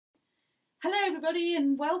Hello everybody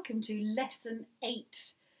and welcome to lesson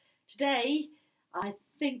 8. Today I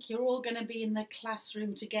think you're all going to be in the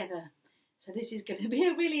classroom together. So this is going to be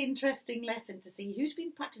a really interesting lesson to see who's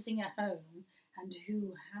been practicing at home and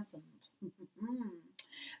who hasn't.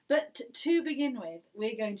 But to begin with,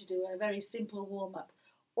 we're going to do a very simple warm-up.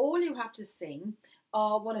 All you have to sing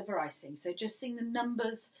are whatever I sing. So just sing the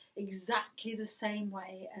numbers exactly the same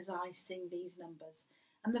way as I sing these numbers.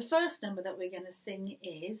 And the first number that we're going to sing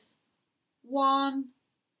is 1.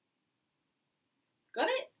 Got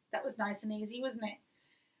it? That was nice and easy, wasn't it?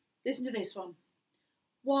 Listen to this one.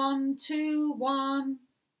 1, 2, 1.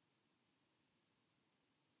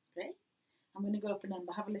 Okay. I'm going to go up a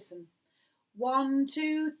number. Have a listen. 1,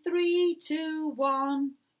 2, 3, 2,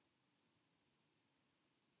 1.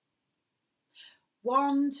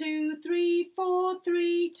 1, 2, 3, 4,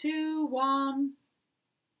 3, 2, 1.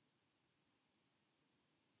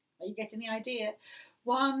 Are you getting the idea?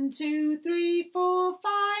 1, 2, 3, 4,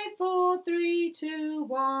 5, 4, 3, 2,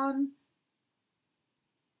 1.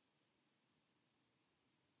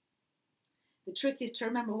 The trick is to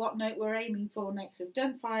remember what note we're aiming for next. We've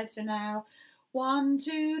done 5, so now 1,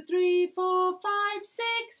 2, 3, 4, 5,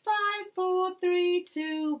 6, 5, 4, 3,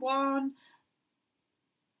 2, 1.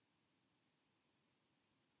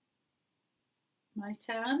 My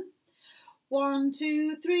turn. 1,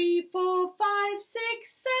 2, 3, 4, 5, 6,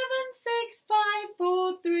 7, 6, 5,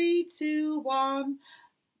 4, 3, 2, 1.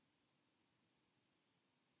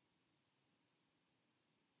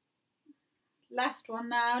 Last one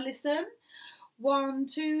now, listen. 1,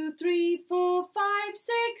 2, 3, 4, 5,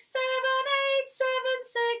 6, 7, 8, 7,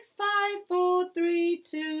 6, 5, 4, 3,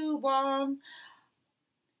 2, 1.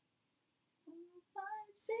 5,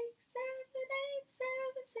 6, 7, 8,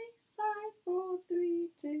 7, 6, 5, 4, 3,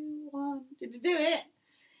 2, 1. Did you do it?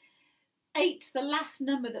 8's the last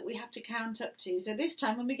number that we have to count up to. So this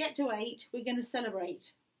time when we get to 8, we're going to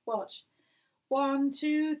celebrate. Watch. 1,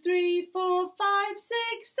 2, 3, 4, 5,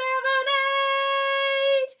 6, 7,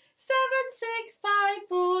 8. 7, 6, 5,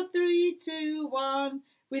 4, 3, 2, 1.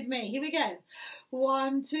 With me. Here we go.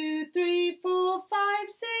 1, 2, 3, 4, 5,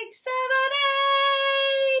 6, 7,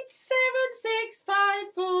 8. 7, 6,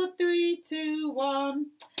 5, 4, 3, 2, 1.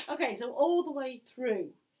 Okay, so all the way through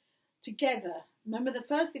together. Remember, the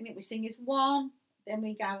first thing that we sing is 1, then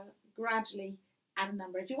we gradually add a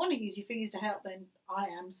number. If you want to use your fingers to help, then I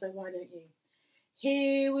am, so why don't you?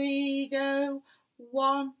 Here we go.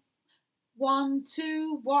 1, 1,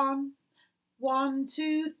 2, 1. 1,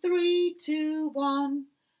 2, 3, 2, 1.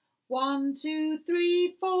 1, 2,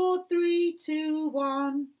 3, 4, 3, 2,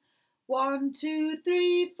 1. 1, 2,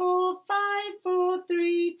 3, 4, 5, 4,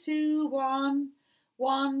 3, 2, 1.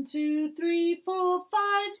 1, 2, 3, 4,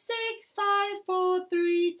 5, 6, 5, 4,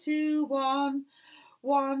 3, 2, 1.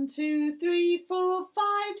 1, 2, 3, 4,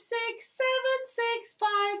 5, 6, 7, 6,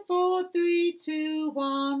 5, 4, 3, 2,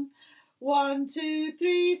 1. 1, 2,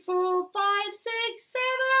 3, 4, 5, 6, 7,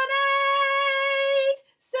 8.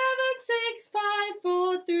 7, 6, 5,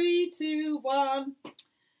 4, 3, 2, 1.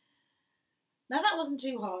 Now that wasn't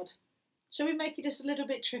too hard. Shall we make it just a little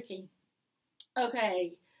bit tricky?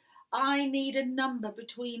 Okay. I need a number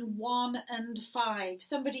between 1 and 5.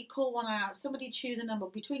 Somebody call one out. Somebody choose a number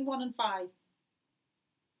between 1 and 5.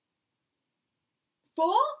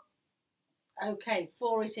 4? Okay,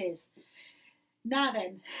 4 it is. Now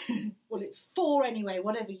then, well, it's 4 anyway,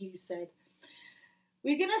 whatever you said.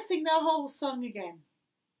 We're going to sing the whole song again.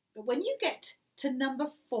 But when you get to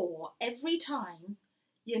number 4, every time,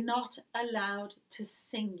 you're not allowed to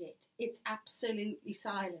sing it. It's absolutely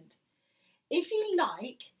silent. If you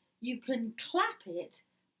like, you can clap it,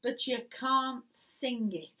 but you can't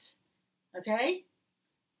sing it. Okay?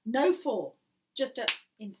 No 4, just up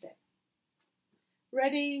instead.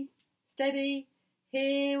 Ready, steady,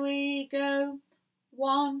 here we go.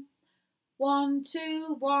 1, 1,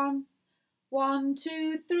 2, 1. 1,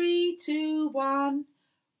 2, 3, 2, 1.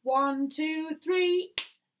 1, 2, 3,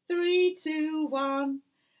 3, 2, 1.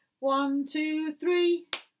 1, 2, 3,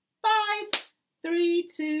 5, 3,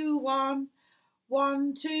 2, 1.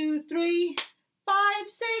 1, 2, 3, 5,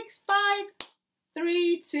 6, 5,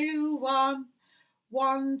 3, 2, 1.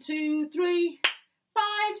 1, 2, 3,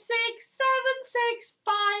 5, 6, 7, 6,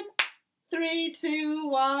 5, 3, 2,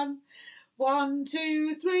 1. 1,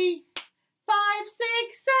 2, 3, 5, 6,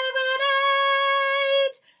 7,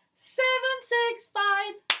 8. 7, 6,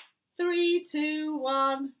 5, 3, 2,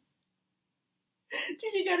 1.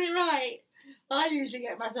 Did you get it right? I usually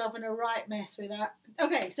get myself in a right mess with that.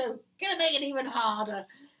 Okay, so going to make it even harder.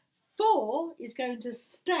 4 is going to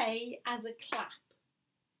stay as a clap.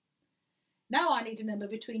 Now I need a number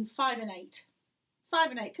between 5 and 8.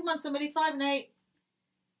 5 and 8. Come on, somebody. 5 and 8.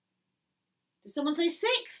 Did someone say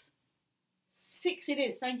 6? 6 it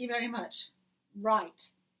is, thank you very much.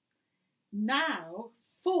 Right. Now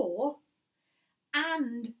 4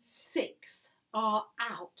 and 6 are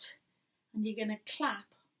out. And you're going to clap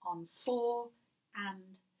on 4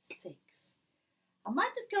 and 6. I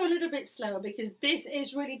might just go a little bit slower because this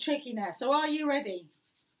is really tricky now. So are you ready?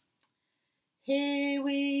 Here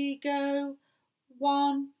we go.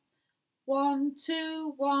 1, 1,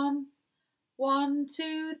 2, 1. 1,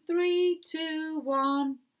 2, 3, 2,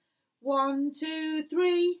 1. 1, 2,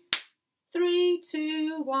 3. 3,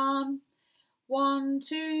 2, 1. 1,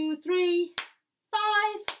 2, 3.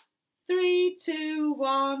 5. 3, 2,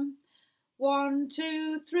 1. 1,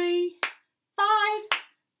 2, 3. 5.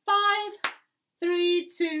 5. 3,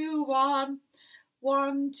 2, 1.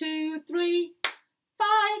 1, 2, 3.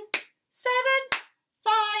 5. 7.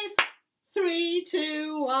 5. 3,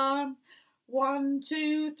 2, 1. 1,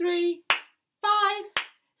 2, 3. 5.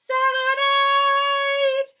 7,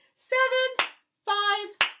 8. 7.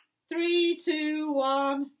 5. 3, 2,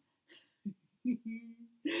 1. Do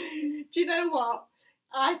you know what?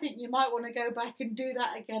 I think you might want to go back and do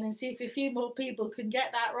that again and see if a few more people can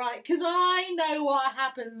get that right, because I know what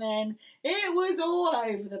happened then. It was all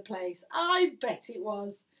over the place. I bet it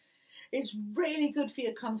was. It's really good for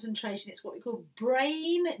your concentration. It's what we call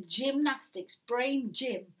brain gymnastics, brain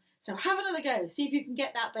gym. So have another go. See if you can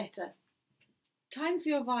get that better. Time for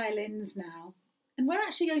your violins now. And we're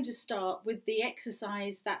actually going to start with the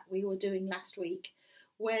exercise that we were doing last week,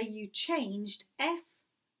 where you changed F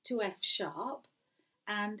to F sharp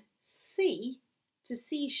and C to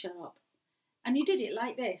C sharp. And you did it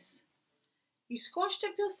like this. You squashed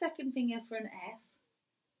up your second finger for an F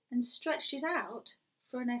and stretched it out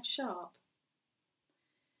for an F sharp.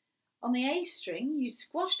 On the A string, you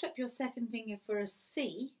squashed up your second finger for a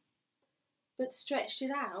C, but stretched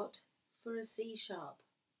it out for a C sharp.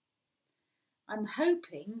 I'm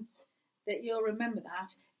hoping that you'll remember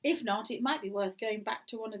that. If not, it might be worth going back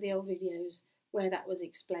to one of the old videos where that was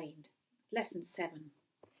explained. Lesson 7.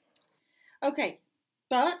 Okay,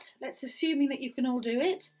 but let's assuming that you can all do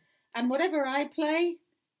it, and whatever I play,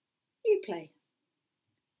 you play.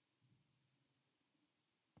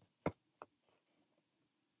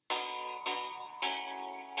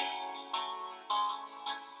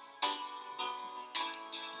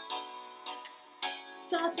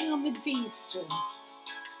 Starting on the D string,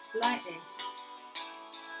 like this.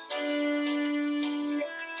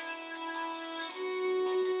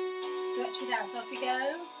 Stretch it out, off you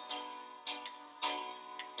go.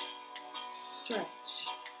 Stretch.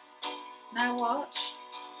 Now watch.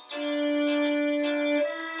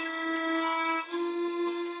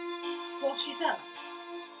 Squash it up.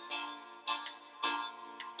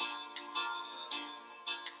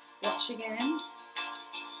 Watch again.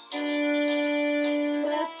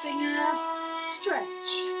 First finger,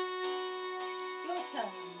 stretch. Your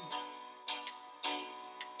turn.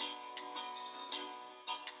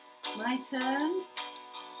 My turn.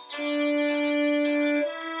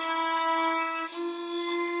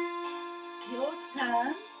 Your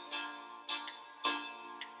turn.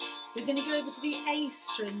 We're going to go over to the A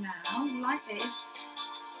string now, like this.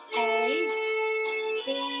 A, B,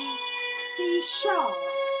 C sharp.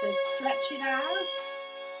 So stretch it out.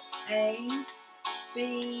 A,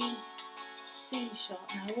 B, C sharp.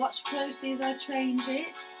 Now watch closely as I change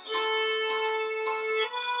it.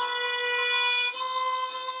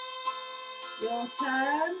 Your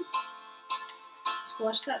turn.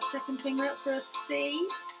 Squash that second finger up for a C.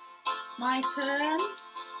 My turn.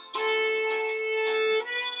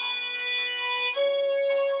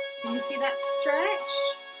 Can you see that stretch?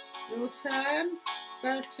 Your turn.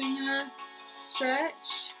 First finger,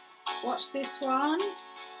 stretch. Watch this one.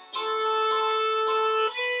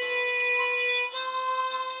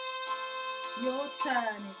 Your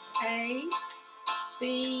turn. It's A,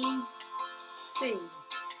 B, C.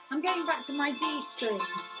 I'm going back to my D string.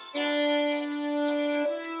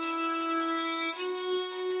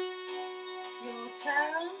 Your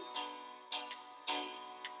turn.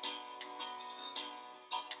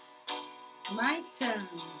 My turn.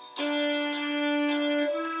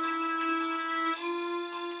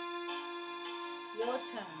 Your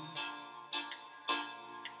turn.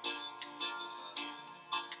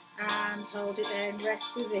 And hold it there in rest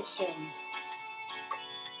position.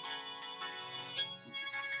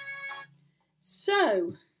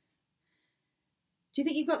 So, do you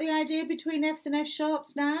think you've got the idea between Fs and F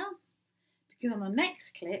sharps now? Because on the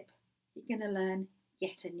next clip, you're going to learn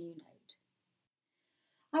yet a new note.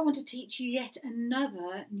 I want to teach you yet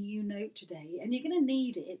another new note today, and you're going to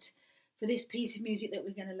need it for this piece of music that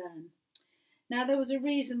we're going to learn. Now, there was a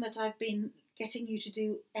reason that I've been getting you to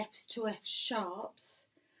do Fs to F sharps,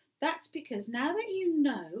 that's because now that you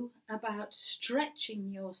know about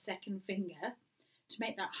stretching your second finger to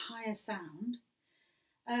make that higher sound,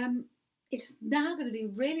 it's now going to be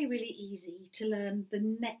really, really easy to learn the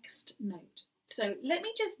next note. So let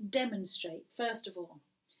me just demonstrate first of all.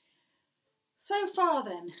 So far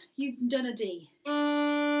then, you've done a D,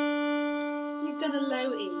 you've done a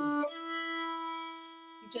low E,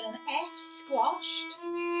 you've done an F squashed,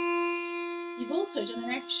 you've also done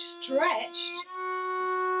an F stretched,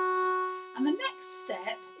 and the next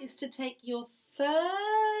step is to take your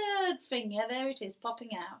third finger, there it is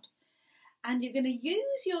popping out, and you're going to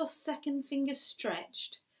use your second finger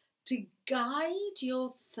stretched to guide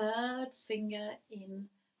your third finger in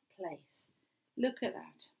place. Look at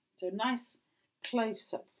that. So nice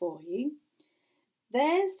close up for you.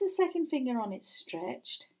 There's the second finger on it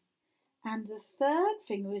stretched, and the third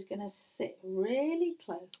finger is going to sit really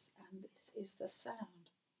close, and this is the sound.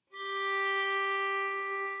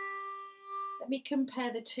 Let me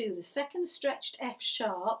compare the two. The second stretched F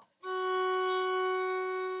sharp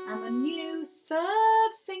and the new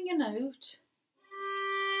third finger note.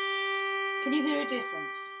 Can you hear a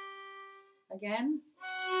difference? Again.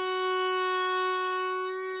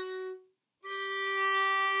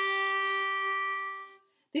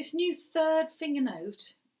 This new third finger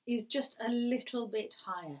note is just a little bit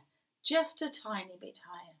higher, just a tiny bit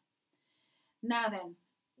higher. Now then,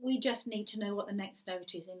 we just need to know what the next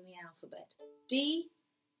note is in the alphabet. D,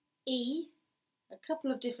 E, a couple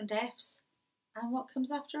of different Fs, and what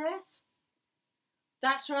comes after F?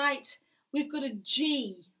 That's right, we've got a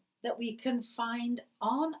G that we can find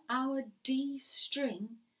on our D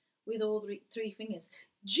string with all three fingers.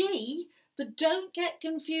 G, but don't get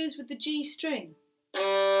confused with the G string.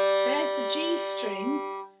 There's the G string,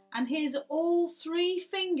 and here's all three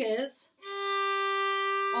fingers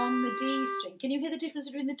on the D string. Can you hear the difference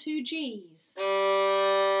between the two Gs?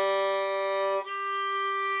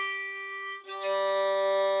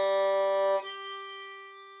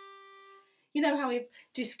 You know how we've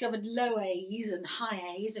discovered low A's and high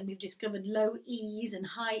A's, and we've discovered low E's and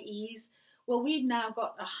high E's? Well, we've now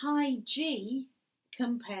got a high G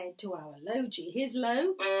compared to our low G. Here's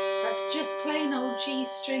low. That's just plain old G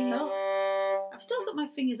string, look. I've still got my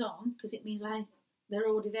fingers on because it means they're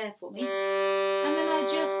already there for me. And then I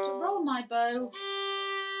just roll my bow,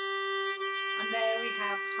 and there we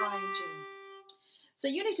have high G. So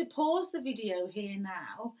you need to pause the video here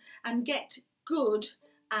now and get good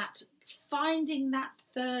at finding that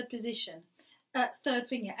third position, third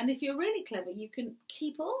finger. And if you're really clever, you can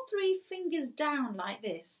keep all three fingers down like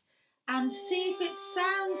this and see if it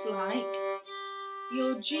sounds like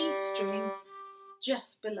your G string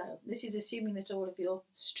just below. This is assuming that all of your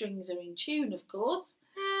strings are in tune, of course.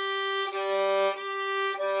 So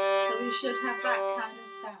we should have that kind of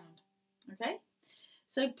sound. Okay?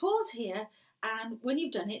 So pause here, and when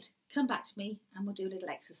you've done it, come back to me and we'll do a little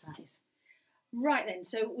exercise. Right then,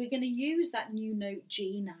 so we're going to use that new note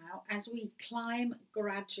G now as we climb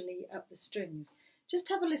gradually up the strings. Just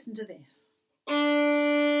have a listen to this.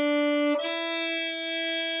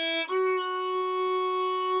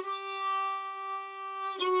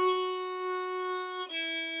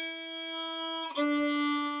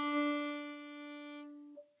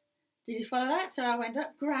 Did you follow that? So I went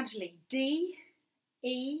up gradually. D,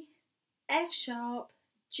 E, F sharp,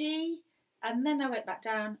 G, and then I went back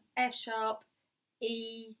down, F sharp,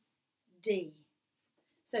 E, D.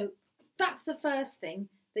 So that's the first thing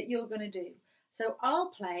that you're going to do. So I'll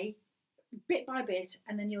play bit by bit,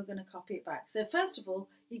 and then you're going to copy it back. So first of all,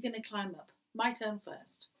 you're going to climb up. My turn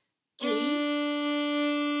first. D,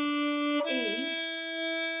 E,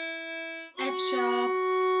 F sharp,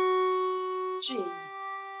 G.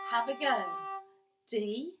 Have a go.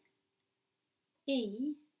 D,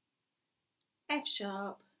 E, F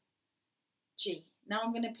sharp, G. Now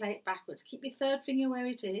I'm going to play it backwards. Keep your third finger where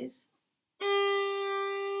it is.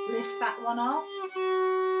 Lift that one off.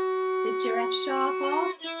 Lift your F sharp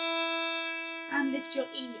off. And lift your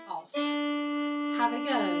E off. Have a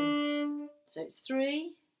go. So it's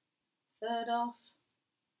 3, third off,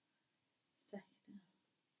 second off,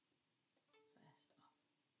 first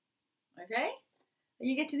off. Okay? Are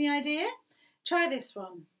you getting the idea? Try this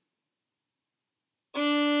one.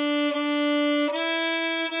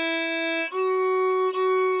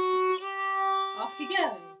 Off you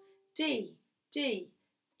go. D, D,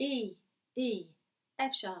 E, E,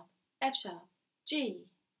 F sharp, G.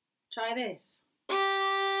 Try this.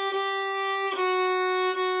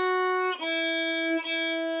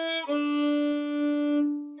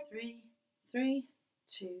 3,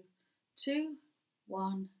 2, 2,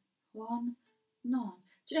 1, 1, none.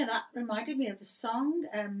 Do you know, that reminded me of a song,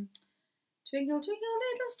 Twinkle, Twinkle,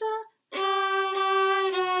 Little Star.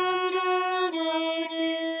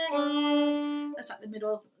 That's like the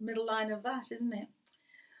middle line of that, isn't it?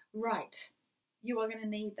 Right, you are going to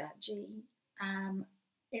need that G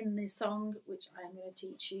in the song which I am going to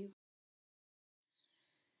teach you.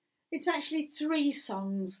 It's actually 3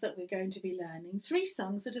 songs that we're going to be learning, 3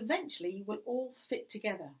 songs that eventually will all fit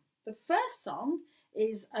together. The first song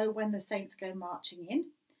is Oh When the Saints Go Marching In.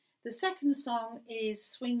 The second song is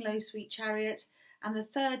Swing Low Sweet Chariot. And the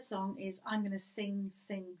third song is I'm going to sing,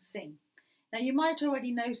 sing, sing. Now you might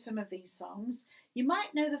already know some of these songs. You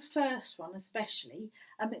might know the first one especially.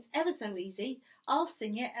 It's ever so easy. I'll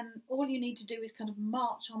sing it and all you need to do is kind of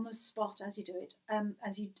march on the spot as you do it,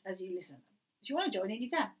 as you listen. If you want to join in,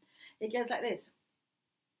 you can. It goes like this.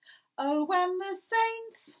 Oh, when the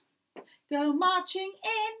saints go marching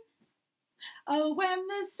in. Oh, when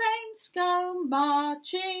the saints go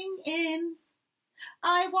marching in.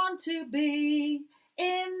 I want to be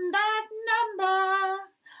in that number.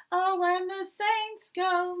 Oh, when the saints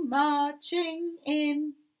go marching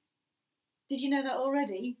in. Did you know that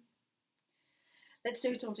already? Let's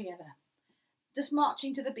do it all together. Just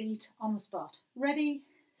marching to the beat on the spot. Ready,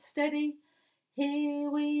 steady, here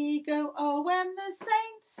we go. Oh, when the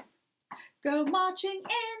saints go marching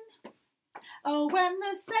in. Oh, when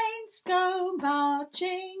the saints go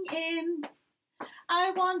marching in.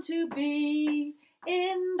 I want to be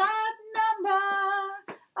in that number.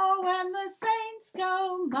 Oh, when the saints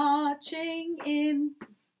go marching in.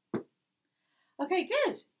 Okay,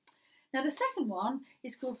 good. Now the second one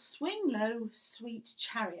is called Swing Low Sweet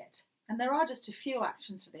Chariot. And there are just a few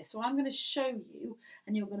actions for this. So I'm going to show you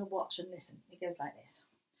and you're going to watch and listen. It goes like this.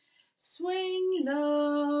 Swing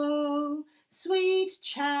low, sweet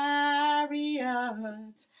chariot,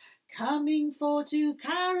 coming for to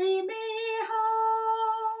carry me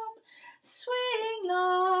home. Swing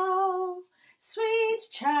low, sweet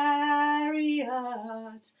chariot,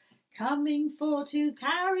 coming for to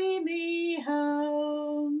carry me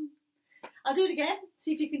home. I'll do it again.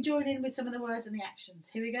 See if you can join in with some of the words and the actions.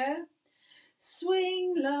 Here we go.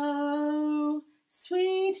 Swing low,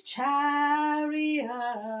 sweet chariot,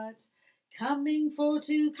 coming for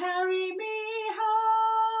to carry me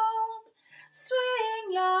home.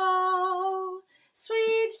 Swing low,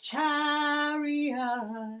 sweet chariot,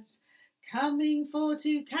 coming for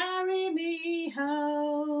to carry me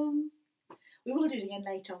home. We will do it again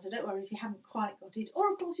later on, so don't worry if you haven't quite got it.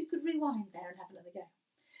 Or, of course, you could rewind there and have another go.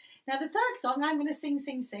 Now, the third song, I'm going to sing,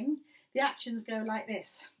 sing, sing. The actions go like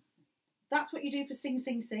this. That's what you do for sing,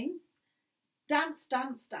 sing, sing. Dance,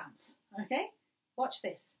 dance, dance. Okay? Watch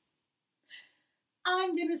this.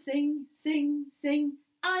 I'm going to sing, sing, sing.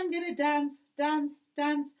 I'm going to dance, dance,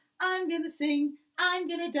 dance. I'm going to sing, I'm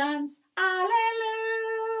going to dance. Hallelujah.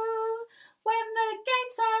 When the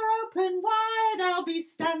gates are open wide, I'll be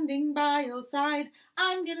standing by your side.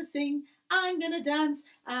 I'm going to sing, I'm going to dance.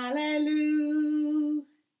 Hallelujah.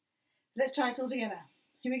 Let's try it all together.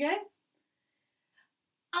 Here we go.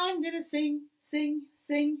 I'm going to sing, sing,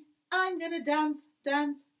 sing. I'm going to dance,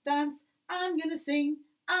 dance, dance. I'm going to sing,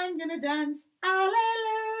 I'm going to dance. Hallelujah.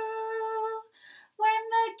 When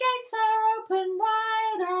the gates are open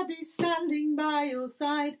wide, I'll be standing by your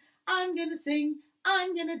side. I'm going to sing,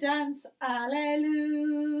 I'm going to dance.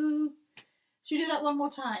 Hallelujah. Should we do that one more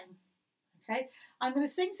time? Okay. I'm going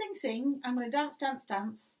to sing, sing, sing. I'm going to dance, dance,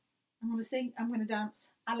 dance. I'm going to sing, I'm going to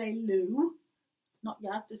dance. Hallelujah. Not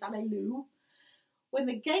yet, just hallelujah. When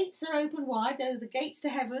the gates are open wide, those are the gates to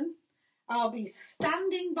heaven, I'll be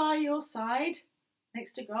standing by your side,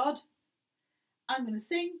 next to God. I'm going to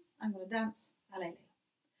sing, I'm going to dance. Hallelujah.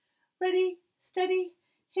 Ready, steady,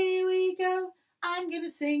 here we go. I'm going to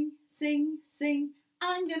sing, sing, sing.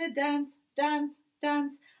 I'm going to dance, dance,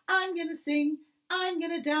 dance. I'm going to sing, I'm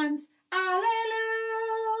going to dance. Hallelujah.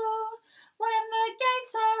 When the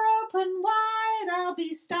gates are open wide, I'll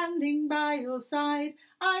be standing by your side.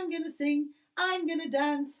 I'm going to sing, I'm going to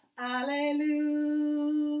dance.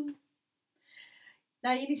 Hallelujah.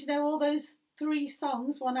 Now you need to know all those 3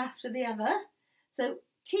 songs, one after the other. So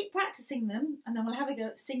keep practicing them and then we'll have a go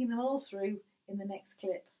at singing them all through in the next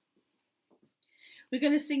clip. We're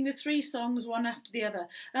going to sing the 3 songs one after the other.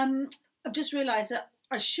 I've just realised that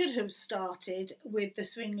I should have started with the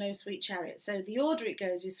Swing Low Sweet Chariot. So the order it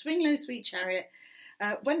goes is Swing Low Sweet Chariot,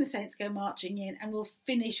 When the Saints Go Marching In, and we'll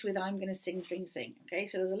finish with I'm going to sing, sing, sing. Okay,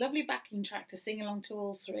 so there's a lovely backing track to sing along to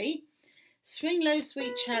all 3. Swing Low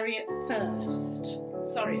Sweet Chariot first.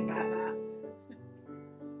 Sorry about that.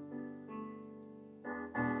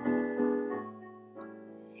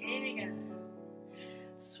 Here we go.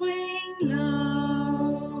 Swing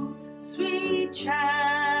low, sweet sweet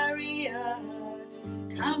chariot,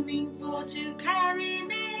 coming for to carry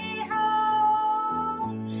me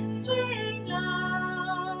home. Swing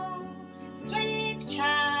low, sweet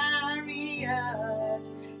chariot,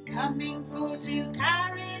 coming for to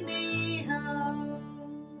carry me home.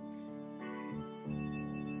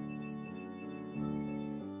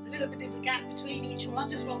 There's a little bit of a gap between each one,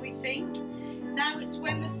 just while we think. Now it's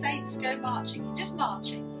when the saints go marching, just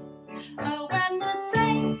marching. Oh, when the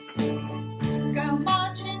saints go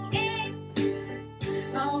marching in.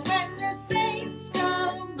 Oh, when the saints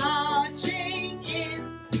go marching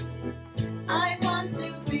in. I want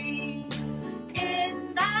to be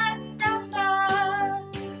in that number.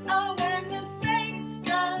 Oh, when the saints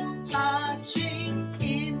go marching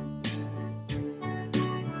in.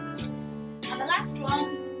 And the last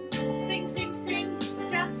one. Sing, sing, sing.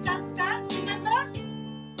 Dance, dance, dance. Remember?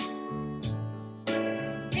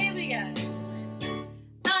 Here we go.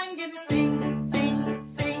 I'm gonna sing, sing,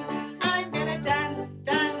 sing. I'm gonna dance,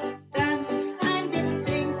 dance, dance. I'm gonna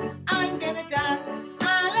sing, I'm gonna dance.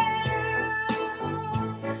 Hallelujah.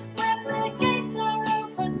 When the gates are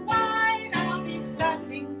open wide, I'll be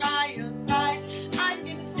standing by your side. I'm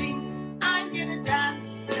gonna sing, I'm gonna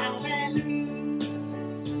dance. Hallelujah.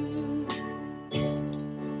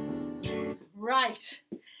 Right.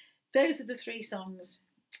 Those are the 3 songs,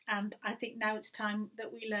 and I think now it's time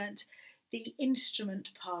that we learnt the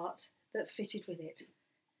instrument part that fitted with it.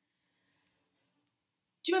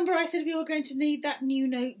 Do you remember I said we were going to need that new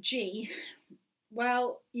note G?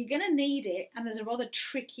 Well, you're going to need it, and there's a rather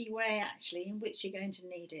tricky way actually in which you're going to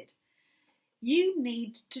need it. You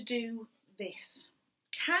need to do this.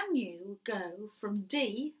 Can you go from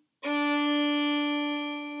D and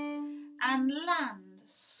land,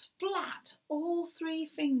 splat all 3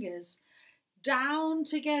 fingers down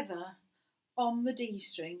together on the D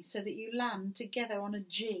string so that you land together on a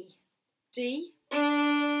G? D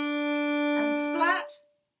and splat.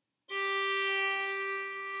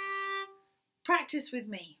 Practice with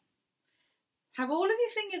me. Have all of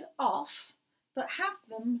your fingers off, but have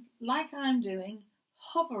them, like I'm doing,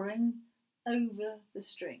 hovering over the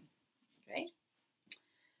string. Okay?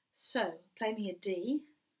 So, play me a D.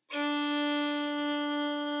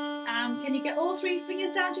 Can you get all 3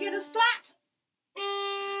 fingers down together? Splat!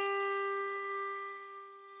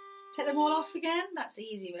 Take them all off again. That's the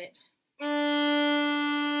easy bit.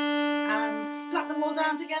 And splat them all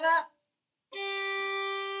down together.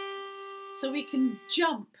 So we can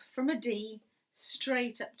jump from a D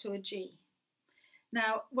straight up to a G.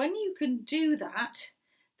 Now, when you can do that,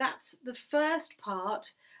 that's the first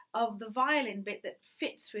part of the violin bit that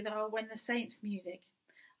fits with our When the Saints music.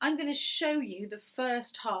 I'm going to show you the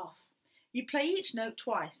first half. You play each note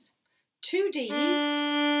twice. 2 Ds,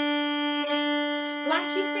 splat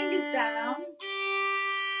your fingers down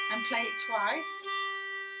and play it twice.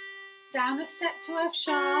 Down a step to F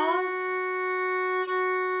sharp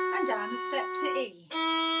and down a step to E.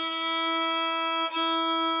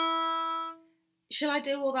 Shall I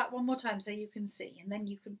do all that one more time so you can see, and then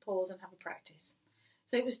you can pause and have a practice?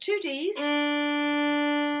 So it was 2 Ds,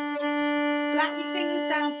 splat your fingers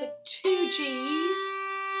down for 2 Gs,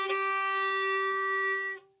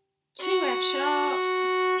 2 F sharps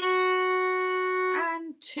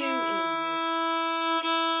and 2 E's.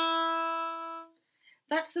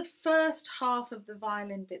 That's the first half of the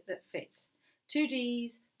violin bit that fits. 2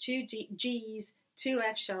 Ds, 2 Gs, 2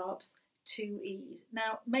 F sharps, 2 E's.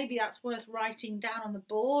 Now, maybe that's worth writing down on the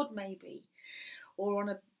board, maybe, or on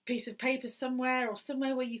a piece of paper somewhere, or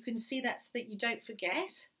somewhere where you can see that so that you don't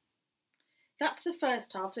forget. That's the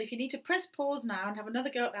first half. So if you need to press pause now and have another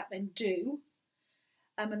go at that, then do.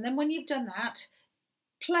 And then when you've done that,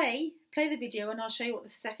 play the video and I'll show you what the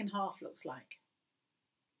second half looks like.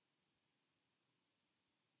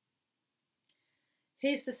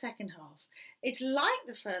 Here's the second half. It's like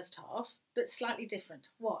the first half, but slightly different.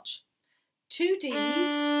 Watch. 2 Ds,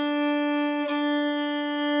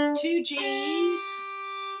 2 Gs,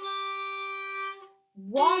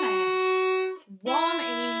 1 F, 1 E,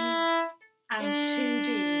 and 2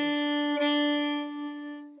 Ds.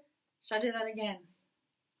 Shall I do that again?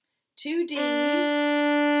 2 Ds,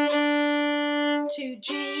 2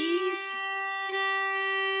 Gs,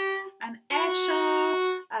 an F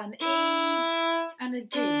sharp, an E, and a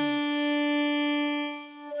D.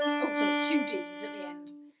 Oh, sorry, 2 Ds at the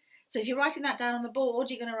end. So if you're writing that down on the board,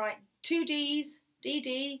 you're going to write 2 Ds, D,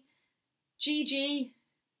 D, G, G,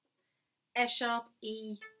 F sharp,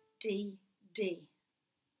 E, D, D.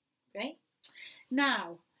 Okay?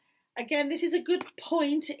 Now, again, this is a good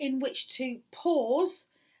point in which to pause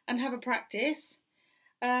and have a practice.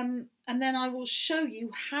 And then I will show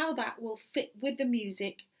you how that will fit with the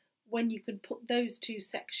music when you can put those two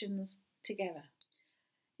sections together.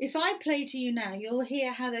 If I play to you now, you'll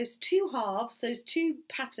hear how those two halves, those two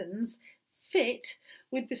patterns, fit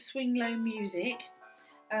with the swing low music.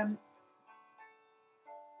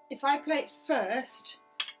 If I play it first,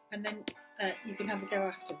 and then you can have a go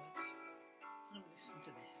afterwards. Have a listen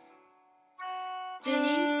to this. D,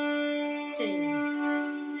 D,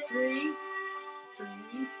 3, 3,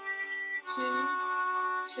 2,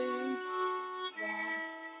 2, 1.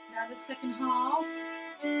 Now the second half.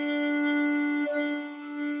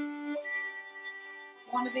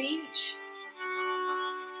 One of each.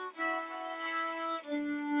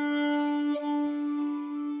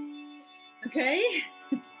 Okay.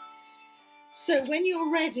 So when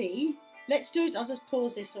you're ready, let's do it. I'll just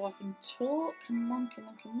pause this so I can talk. Come on, come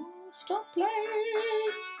on, come on. Stop playing.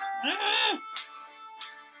 Ah!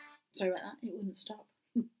 Sorry about that. It wouldn't stop.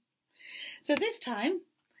 So this time,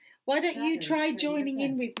 why don't you try joining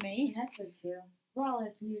in with me?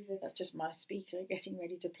 Flawless music. That's just my speaker getting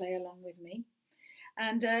ready to play along with me.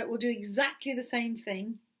 And we'll do exactly the same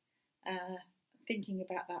thing, thinking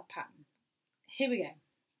about that pattern. Here we go.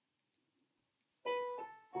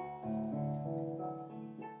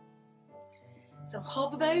 So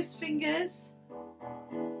hover those fingers.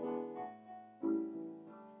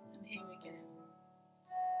 And here we go.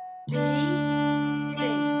 D, D,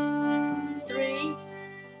 3,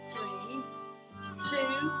 3, 2,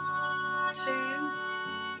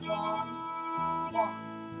 2, 1,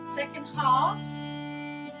 1. Second half.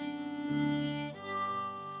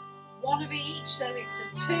 One of each, so it's a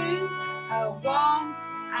 2, a 1,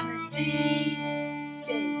 and a D, D.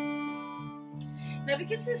 Now,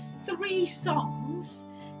 because there's 3 songs,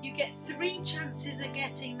 you get 3 chances of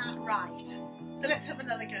getting that right. So let's have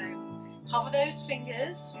another go. Hover those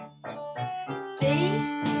fingers. D,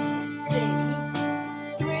 D,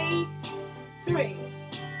 3, 3,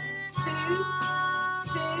 2,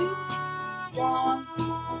 2, 1,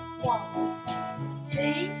 1. D,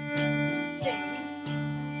 D,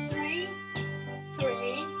 3, 3,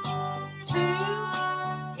 2,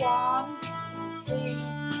 1, D,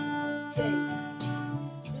 D.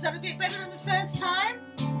 Was that a bit better than the first time?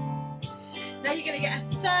 Now you're going to get a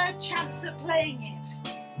 3rd chance at playing it.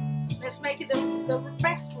 Let's make it the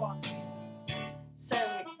best one. So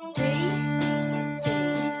it's D, D,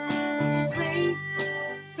 3,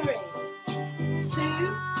 3, 2,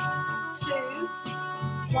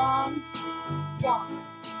 2, 1, 1.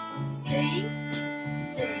 D,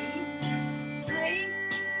 D,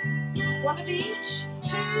 3, 1 of each,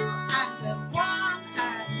 2 and a 1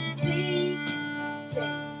 and D, D.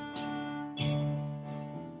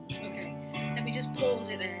 Okay, let me just pause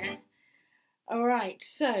it there. All right,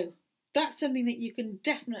 so that's something that you can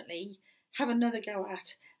definitely have another go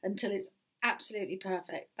at until it's absolutely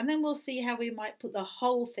perfect. And then we'll see how we might put the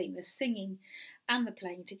whole thing, the singing and the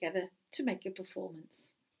playing together to make a performance.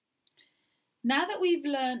 Now that we've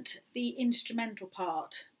learnt the instrumental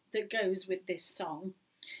part that goes with this song,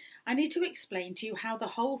 I need to explain to you how the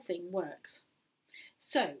whole thing works.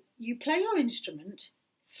 So you play your instrument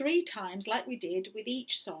 3 times like we did with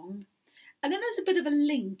each song, and then there's a bit of a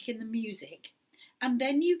link in the music, and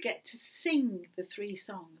then you get to sing the 3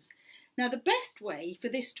 songs. Now the best way for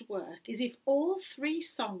this to work is if all 3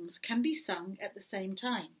 songs can be sung at the same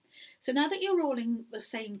time. So now that you're all in the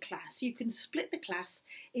same class, you can split the class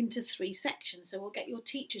into 3 sections. So we'll get your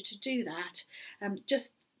teacher to do that.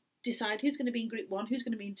 Just decide who's going to be in group 1, who's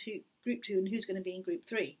going to be in group 2 and who's going to be in group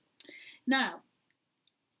 3. Now,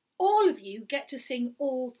 all of you get to sing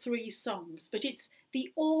all 3 songs, but it's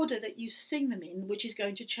the order that you sing them in which is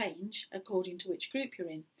going to change according to which group you're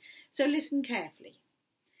in. So listen carefully.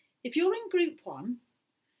 If you're in group 1,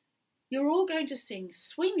 you're all going to sing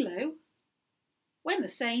Swing Low, When the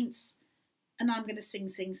Saints, and I'm going to sing,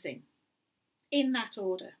 sing, sing, in that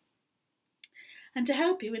order. And to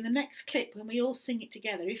help you in the next clip, when we all sing it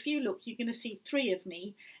together, if you look, you're going to see 3 of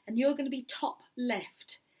me, and you're going to be top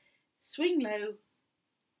left. Swing Low,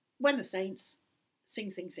 When the Saints,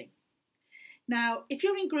 sing, sing, sing. Now, if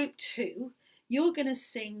you're in group 2, you're going to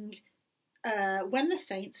sing When the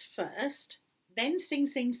Saints first, then sing,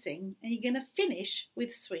 sing, sing, and you're going to finish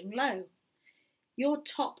with Swing Low. You're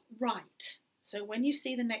top right. So when you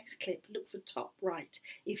see the next clip, look for top right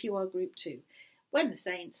if you are group 2. When the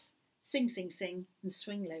Saints, sing, sing, sing, and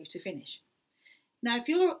Swing Low to finish. Now, if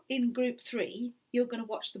you're in group 3, you're going to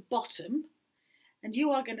watch the bottom, and you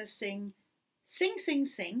are going to sing, sing, sing,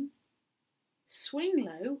 sing, Swing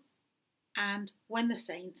Low, and When the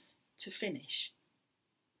Saints to finish.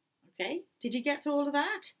 Okay, did you get through all of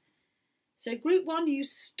that? So group 1, you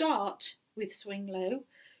start with Swing Low.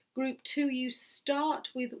 Group 2, you start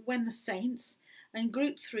with When the Saints. and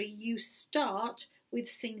group 3 you start with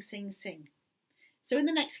sing, sing, sing. So in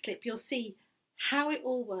the next clip you'll see how it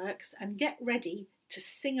all works and get ready to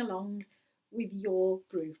sing along with your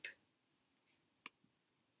group.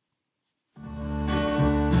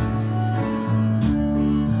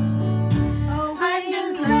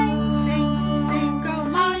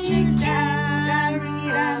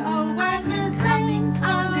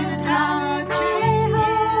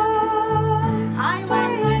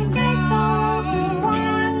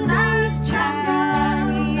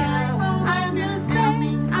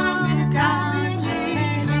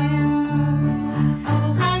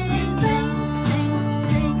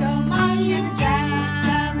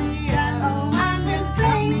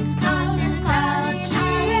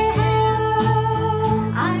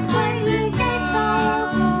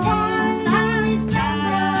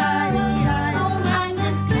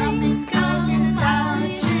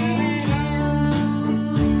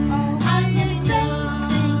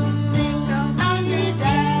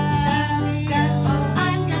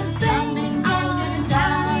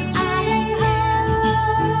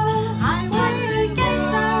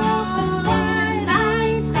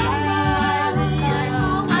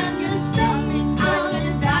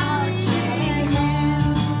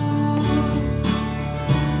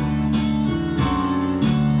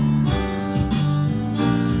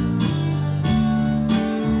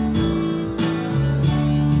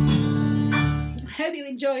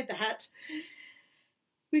 Enjoyed that.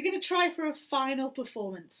 We're going to try for a final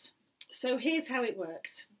performance. So here's how it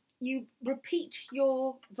works. You repeat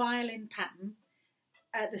your violin pattern,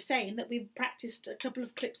 the same that we practiced a couple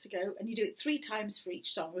of clips ago, and you do it 3 times for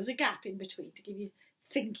each song. There's a gap in between to give you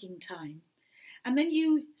thinking time. And then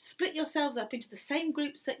you split yourselves up into the same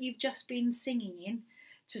groups that you've just been singing in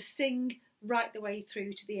to sing right the way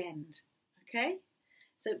through to the end. Okay?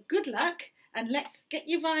 So good luck, and let's get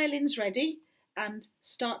your violins ready and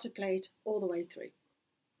start to play it all the way through.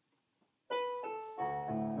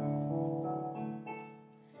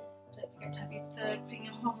 Don't forget to have your third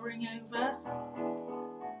finger hovering over.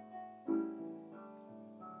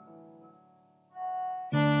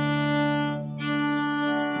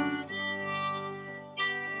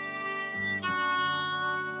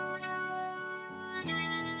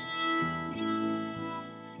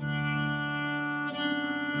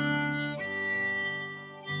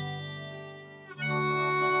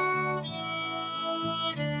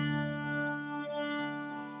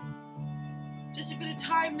 Just a bit of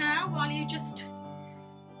time now while you just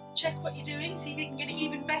check what you're doing, see if you can get it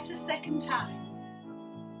even better second time.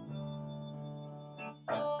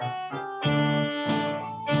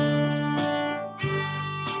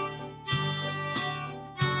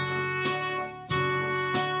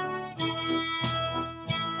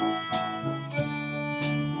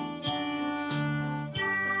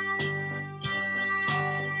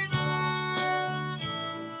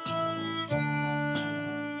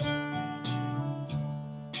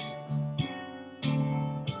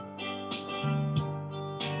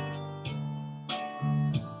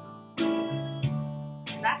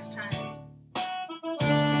 Last time.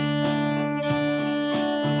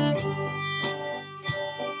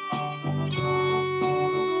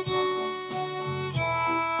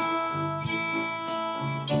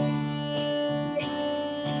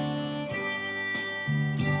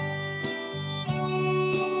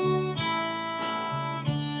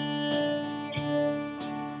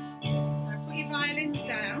 Now put your violins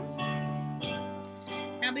down.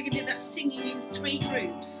 Now we're going to do that singing in 3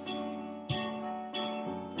 groups.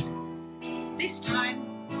 This time,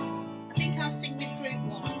 I think I'll sing with group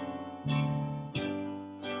 1.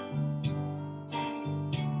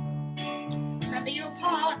 Remember your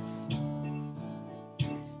parts.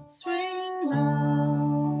 Swing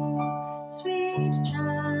low, sweet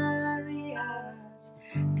chariot,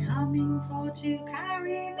 coming for to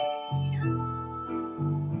carry me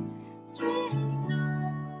home. Swing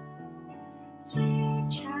low, sweet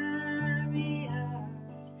chariot,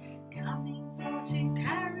 coming for to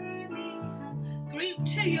carry me home. Group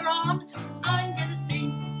 2, you're on. I'm gonna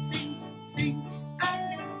sing, sing, sing.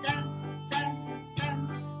 I'm gonna dance, dance,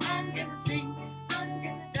 dance. I'm gonna sing, I'm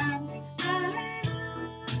gonna dance. Hallelujah.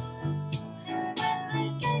 When the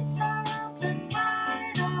gates are open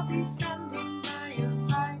wide, I'll be standing by your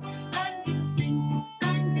side. I'm gonna sing,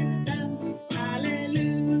 I'm gonna dance.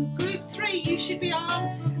 Hallelujah. Group 3, you should be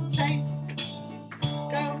on. Thanks.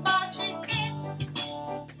 Go marching in.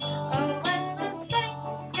 Oh, when the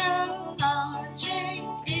saints go marching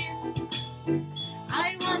in,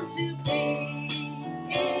 I want to be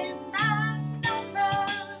in that number.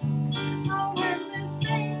 Oh, when the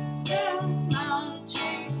saints go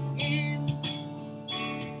marching in.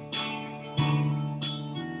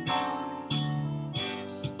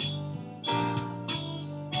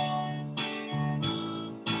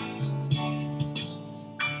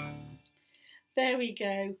 There we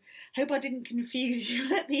go. Hope I didn't confuse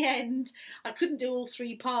you at the end. I couldn't do all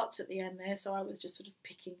three parts at the end there, so I was just sort of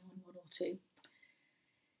picking on one or two.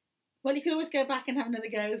 Well, you can always go back and have another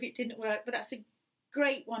go if it didn't work, but that's a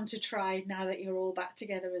great one to try now that you're all back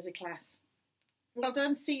together as a class. Well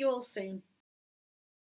done. See you all soon.